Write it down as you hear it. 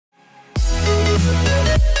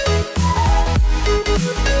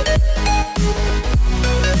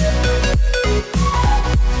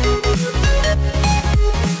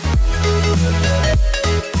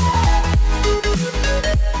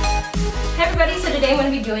everybody, so today I'm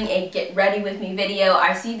going to be doing a get ready with me video.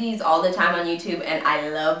 I see these all the time on YouTube and I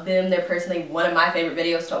love them. They're personally one of my favorite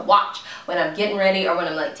videos to watch when I'm getting ready or when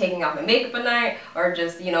I'm like taking off my makeup at night or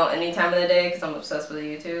just, you know, any time of the day because I'm obsessed with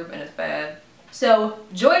YouTube and it's bad. So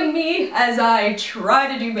join me as I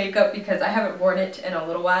try to do makeup because I haven't worn it in a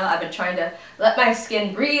little while. I've been trying to let my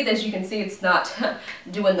skin breathe. As you can see, it's not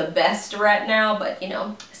doing the best right now, but you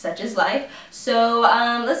know, such is life. So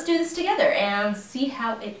let's do this together and see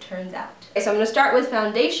how it turns out. Okay, so I'm going to start with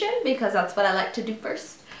foundation because that's what I like to do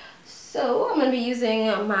first. So I'm going to be using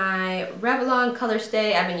my Revlon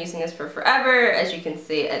Colorstay. I've been using this for forever. As you can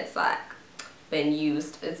see, it's like been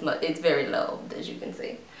used. It's very low, as you can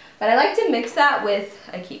see. But I like to mix that with,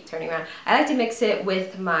 I keep turning around, I like to mix it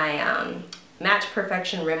with my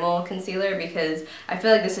Matchperfection Rimmel concealer because I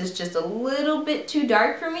feel like this is just a little bit too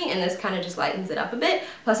dark for me and this kind of just lightens it up a bit.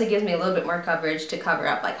 Plus it gives me a little bit more coverage to cover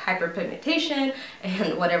up like hyperpigmentation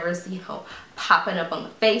and whatever's, you know, popping up on the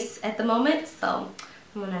face at the moment. So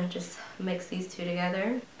I'm gonna just mix these two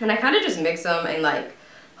together. And I kind of just mix them and like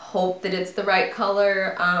hope that it's the right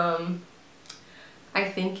color. I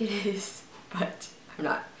think it is, but I'm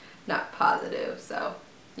not positive, so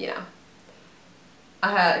you know.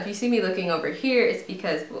 If you see me looking over here, it's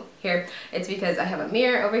because, well, it's because I have a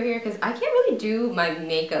mirror over here because I can't really do my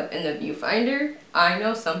makeup in the viewfinder. I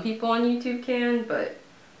know some people on YouTube can, but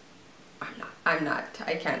I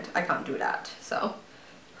can't do that. So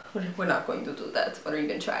we're not going to do that, but are you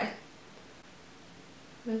gonna try?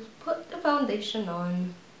 Let's put the foundation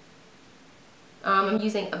on. I'm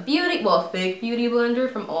using a fake beauty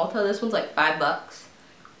blender from Ulta. This one's like $5.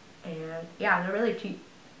 And yeah, they're really cheap.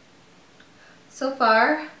 So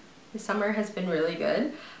far, the summer has been really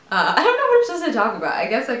good. I don't know what I'm supposed to talk about. I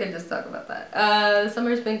guess I could just talk about that. The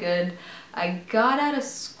summer's been good. I got out of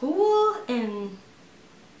school in,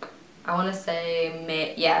 I want to say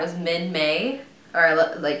May. Yeah, it was mid-May, or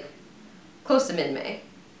like close to mid-May.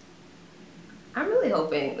 I'm really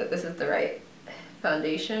hoping that this is the right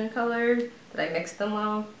foundation color, that I mixed them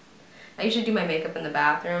well. I usually do my makeup in the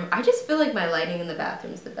bathroom. I just feel like my lighting in the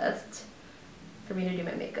bathroom is the best for me to do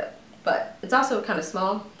my makeup. But it's also kind of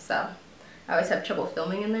small, so I always have trouble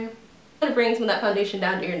filming in there. I'm going to bring some of that foundation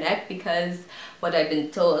down to your neck because what I've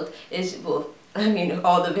been told is, well, I mean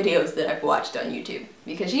all the videos that I've watched on YouTube.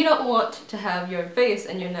 Because you don't want to have your face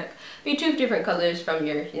and your neck be two different colors from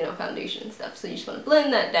your, you know, foundation stuff. So you just want to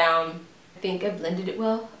blend that down. I think I blended it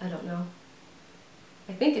well. I don't know.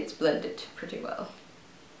 I think it's blended pretty well.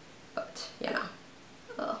 But, you know,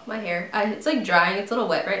 oh, my hair. It's like drying. It's a little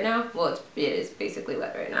wet right now. Well, it is basically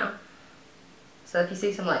wet right now. So if you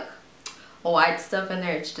see some like white stuff in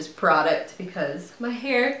there, it's just product because my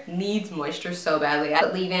hair needs moisture so badly.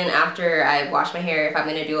 I leave in after I wash my hair if I'm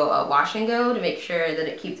going to do a wash and go to make sure that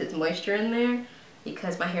it keeps its moisture in there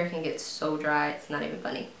because my hair can get so dry. It's not even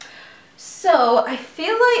funny. So I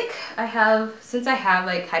feel like since I have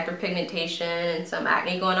like hyperpigmentation and some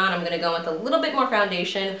acne going on, I'm going to go with a little bit more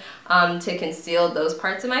foundation to conceal those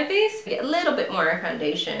parts of my face. Get a little bit more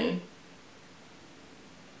foundation.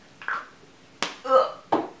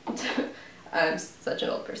 I'm such an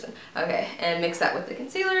old person. Okay, and mix that with the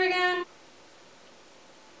concealer again.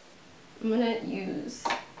 I'm going to use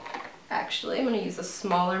a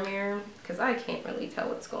smaller mirror because I can't really tell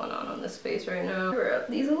what's going on this face right now. Cover up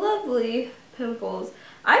these lovely pimples.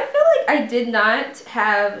 I feel like I did not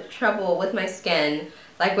have trouble with my skin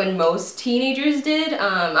like when most teenagers did.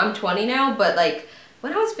 I'm 20 now, but like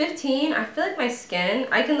when I was 15, I feel like my skin,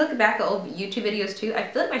 I can look back at old YouTube videos too,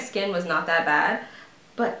 I feel like my skin was not that bad.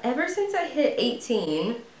 But ever since I hit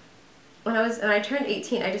 18, when I turned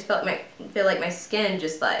 18, I just feel like my skin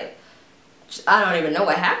just like, I don't even know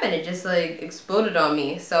what happened. It just like exploded on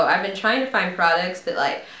me. So I've been trying to find products that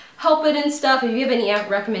like help it and stuff. If you have any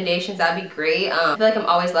recommendations, that'd be great. I feel like I'm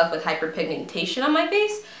always left with hyperpigmentation on my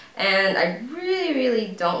face and I really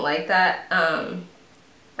don't like that.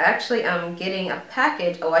 Actually, I'm getting a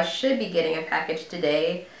package. Oh, I should be getting a package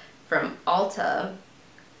today from Ulta,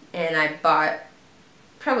 and I bought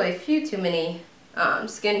probably a few too many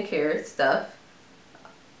skincare stuff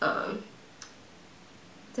to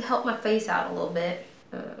help my face out a little bit.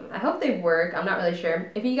 I hope they work. I'm not really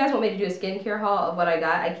sure. If you guys want me to do a skincare haul of what I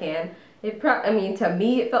got, I can. I mean, to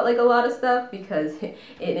me, it felt like a lot of stuff because it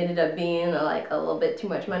ended up being like a little bit too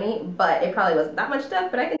much money, but it probably wasn't that much stuff,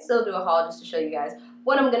 but I can still do a haul just to show you guys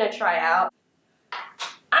what I'm gonna try out.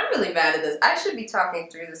 I'm really bad at this. I should be talking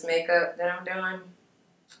through this makeup that I'm doing.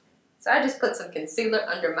 So I just put some concealer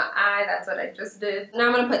under my eye. That's what I just did. Now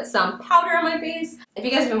I'm going to put some powder on my face. If you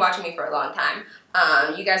guys have been watching me for a long time,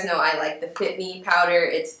 you guys know I like the Fit Me powder.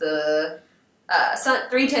 It's the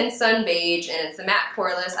 310 Sun Beige, and it's the matte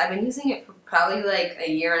poreless. I've been using it for probably like a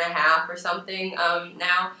year and a half or something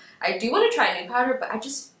now. I do want to try nude powder, but I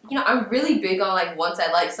just, you know, I'm really big on like once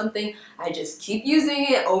I like something, I just keep using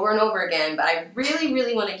it over and over again. But I really,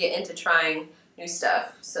 really want to get into trying new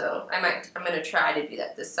stuff. So I'm going to try to do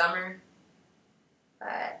that this summer.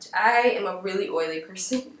 But I am a really oily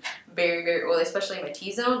person, very, very oily, especially in my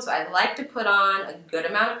T-zone. So I like to put on a good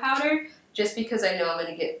amount of powder just because I know I'm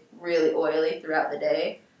going to get really oily throughout the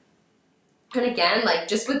day. And again, like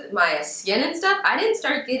just with my skin and stuff, I didn't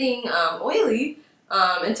start getting oily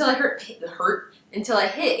until I until I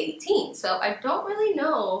hit 18. So I don't really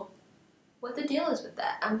know what the deal is with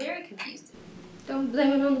that. I'm very confused. Don't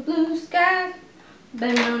blame it on the blue sky.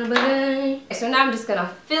 Blame it on the balloon. So now I'm just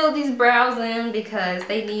gonna fill these brows in because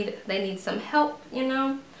they need some help, you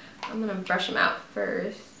know. I'm gonna brush them out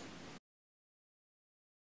first.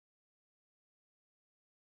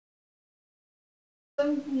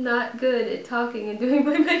 I'm not good at talking and doing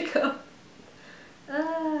my makeup.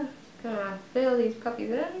 Gonna fill these puppies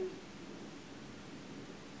in.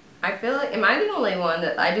 I feel like, am I the only one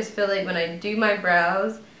that I just feel like when I do my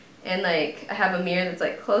brows and like I have a mirror that's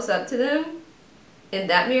like close up to them, in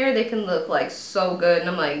that mirror they can look like so good and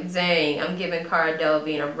I'm like, dang, I'm giving Cara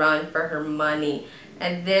Delevingne a run for her money.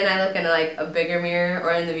 And then I look in like a bigger mirror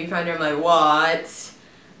or in the viewfinder, I'm like, what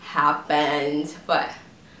happened? But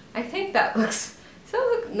I think that looks,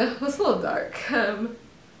 no, it's a little dark. It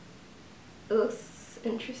looks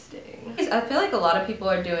interesting. I feel like a lot of people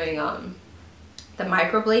are doing the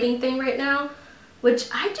microblading thing right now, which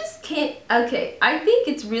I just can't. Okay, I think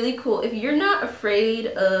it's really cool if you're not afraid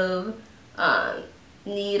of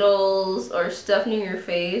needles or stuff near your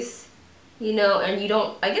face, you know, and you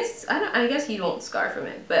don't, I guess you don't scar from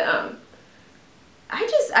it, but I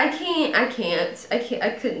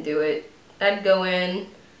couldn't do it. I'd go in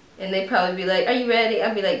and they'd probably be like, are you ready?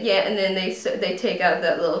 I'd be like, yeah, and then they take out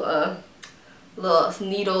that little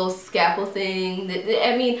needle scalpel thing.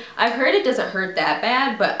 I mean, I've heard it doesn't hurt that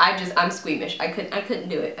bad, but I'm squeamish. I couldn't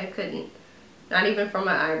do it. I couldn't. Not even for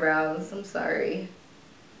my eyebrows. I'm sorry.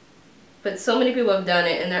 But so many people have done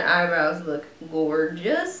it and their eyebrows look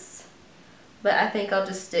gorgeous. But I think I'll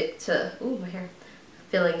just stick to, ooh, my hair,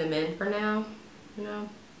 filling them in for now, you know.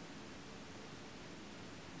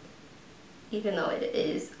 Even though it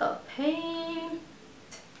is a pain.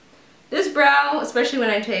 This brow, especially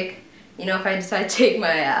when I take, you know, if I decide to take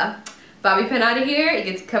my bobby pin out of here, it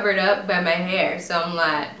gets covered up by my hair. So I'm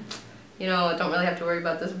like, you know, I don't really have to worry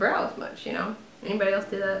about this brow as much, you know. Anybody else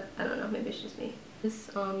do that? I don't know, maybe it's just me.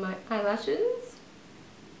 This on my eyelashes.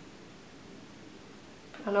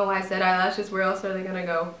 I don't know why I said eyelashes. Where else are they gonna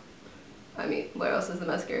go? I mean, where else is the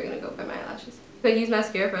mascara gonna go by my eyelashes? I could use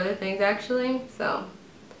mascara for other things actually, so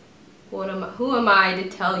who am I to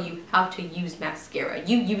tell you how to use mascara?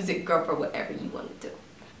 You use it, girl, for whatever you want to do.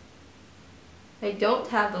 I don't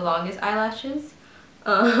have the longest eyelashes,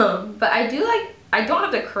 but I don't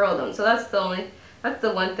have to curl them, so that's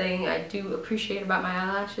the one thing I do appreciate about my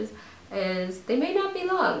eyelashes, is they may not be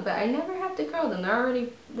long, but I never have to curl them.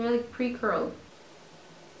 They're like pre-curled.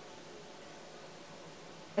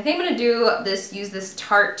 I think I'm gonna use this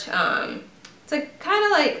Tarte, it's like kind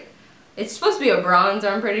of like, it's supposed to be a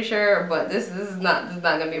bronzer, I'm pretty sure, but this is not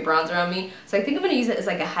gonna be a bronzer on me. So I think I'm gonna use it as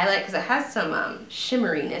like a highlight because it has some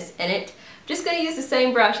shimmeriness in it. I'm just gonna use the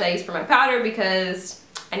same brush that I use for my powder because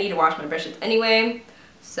I need to wash my brushes anyway.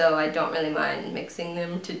 So I don't really mind mixing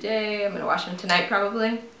them today. I'm gonna wash them tonight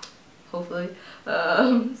probably, hopefully.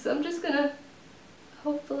 So I'm just gonna,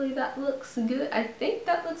 hopefully that looks good. I think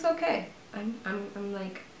that looks okay. I'm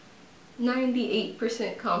like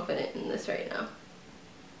 98% confident in this right now.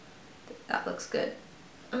 That looks good.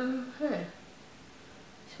 Just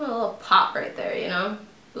want a little pop right there, you know?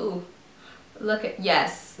 Ooh, look at,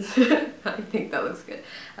 yes. I think that looks good.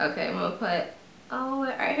 Okay, I'm gonna put all the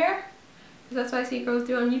way right here. That's what I see girls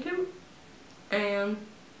do on YouTube. And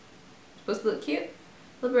it's supposed to look cute. A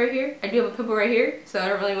little bit right here. I do have a pimple right here, so I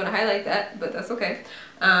don't really want to highlight that, but that's okay.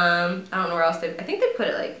 I don't know where else I think they put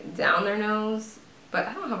it like down their nose, but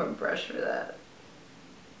I don't have a brush for that.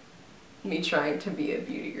 Me trying to be a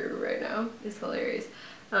beauty guru right now is hilarious.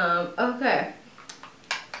 Okay.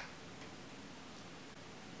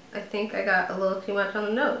 I think I got a little too much on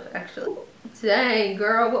the nose, actually. Dang,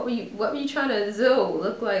 girl, what were you trying to do?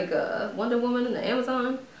 Look like Wonder Woman in the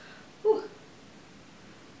Amazon? Whew.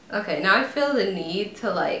 Okay, now I feel the need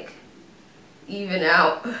to like even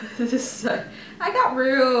out this side. I got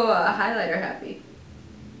real highlighter happy.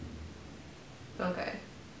 Okay,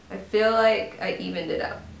 I feel like I evened it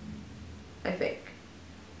out. I think.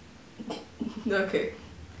 Okay.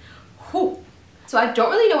 Whew. So I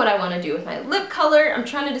don't really know what I want to do with my lip color. I'm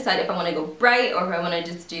trying to decide if I want to go bright or if I want to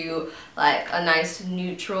just do like a nice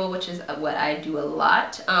neutral, which is what I do a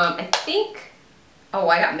lot. I think, oh,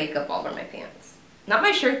 I got makeup all over my pants. Not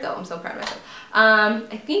my shirt though, I'm so proud of myself.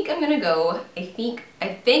 I think I'm gonna go, I think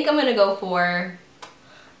I'm gonna go for,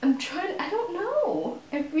 I don't know.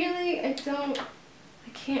 I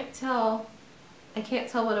can't tell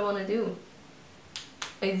what I want to do.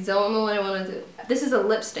 I don't know what I want to do. This is a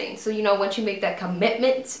lip stain, so you know, once you make that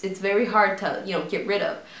commitment, it's very hard to, you know, get rid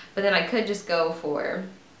of. But then I could just go for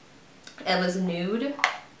Ava's Nude,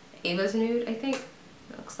 I think.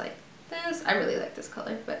 It looks like this. I really like this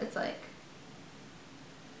color, but it's like,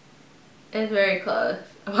 it's very close.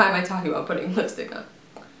 Why am I talking about putting lipstick on?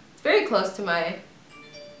 It's very close to my,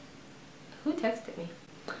 who texted me?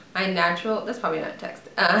 My natural, that's probably not a text.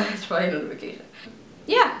 It's probably a notification.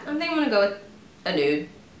 Yeah, I think I'm gonna go with a nude,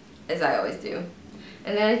 as I always do.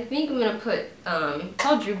 And then I think I'm gonna put,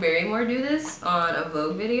 saw Drew Barrymore do this on a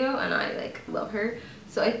Vogue video, and I like love her.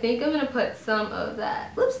 So I think I'm gonna put some of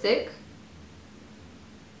that lipstick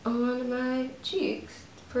on my cheeks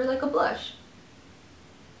for like a blush.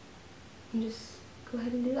 And just go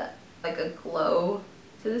ahead and do that. Like a glow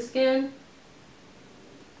to the skin.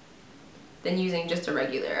 Then using just a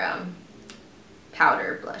regular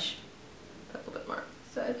powder blush. Put a little bit more on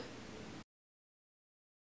the side.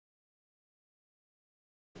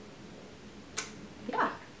 Yeah,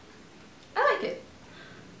 I like it.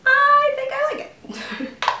 I think I like it.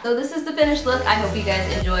 So this is the finished look. I hope you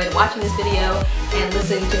guys enjoyed watching this video and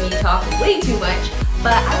listening to me talk way too much.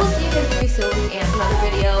 But I will see you guys very soon in another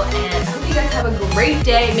video, and I hope you guys have a great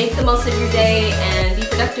day. Make the most of your day and be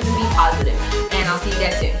productive and be positive. And I'll see you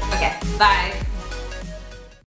guys soon. Okay, bye.